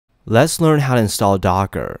Let's learn how to install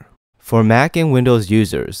Docker. For Mac and Windows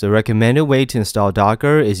users, the recommended way to install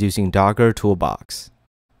Docker is using Docker Toolbox.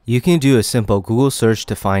 You can do a simple Google search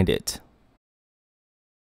to find it.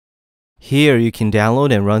 Here you can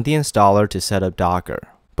download and run the installer to set up Docker.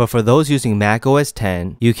 But for those using Mac OS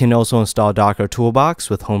X, you can also install Docker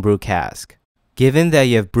Toolbox with Homebrew Cask. Given that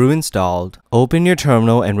you have Brew installed, open your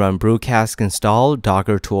terminal and run brew cask install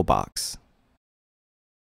Docker Toolbox.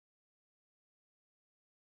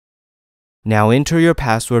 Now enter your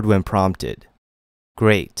password when prompted.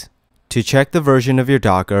 Great. To check the version of your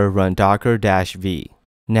Docker, run docker-v.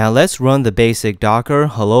 Now let's run the basic Docker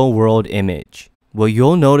Hello World image. What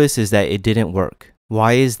you'll notice is that it didn't work.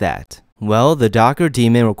 Why is that? Well, the Docker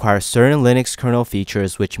daemon requires certain Linux kernel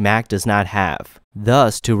features which Mac does not have.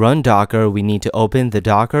 Thus, to run Docker, we need to open the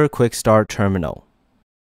Docker Quick Start terminal.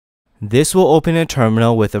 This will open a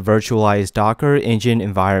terminal with a virtualized Docker engine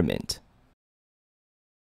environment.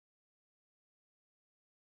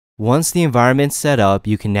 Once the environment's set up,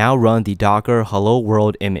 you can now run the Docker Hello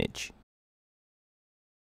World image.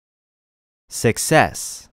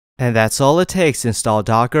 Success! And that's all it takes to install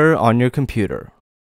Docker on your computer.